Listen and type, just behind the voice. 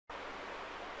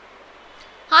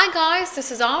Hi guys,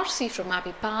 this is RC from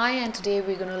Happy Pie, and today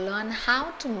we're going to learn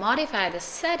how to modify the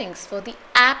settings for the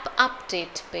app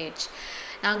update page.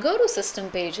 Now go to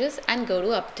system pages and go to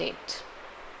update.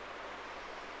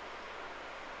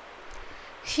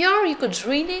 Here you could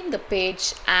rename the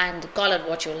page and call it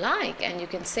what you like, and you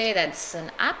can say that it's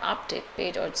an app update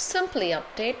page or simply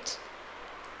update.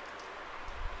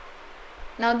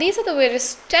 Now these are the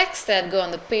various texts that go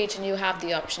on the page, and you have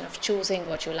the option of choosing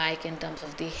what you like in terms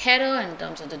of the header, in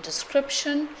terms of the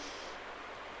description.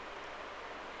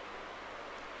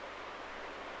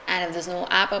 And if there's no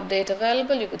app update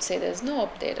available, you could say there's no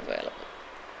update available.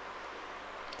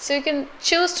 So you can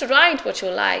choose to write what you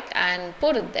like and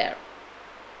put it there.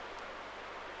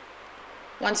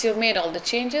 Once you've made all the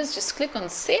changes, just click on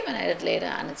save and edit later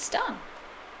and it's done.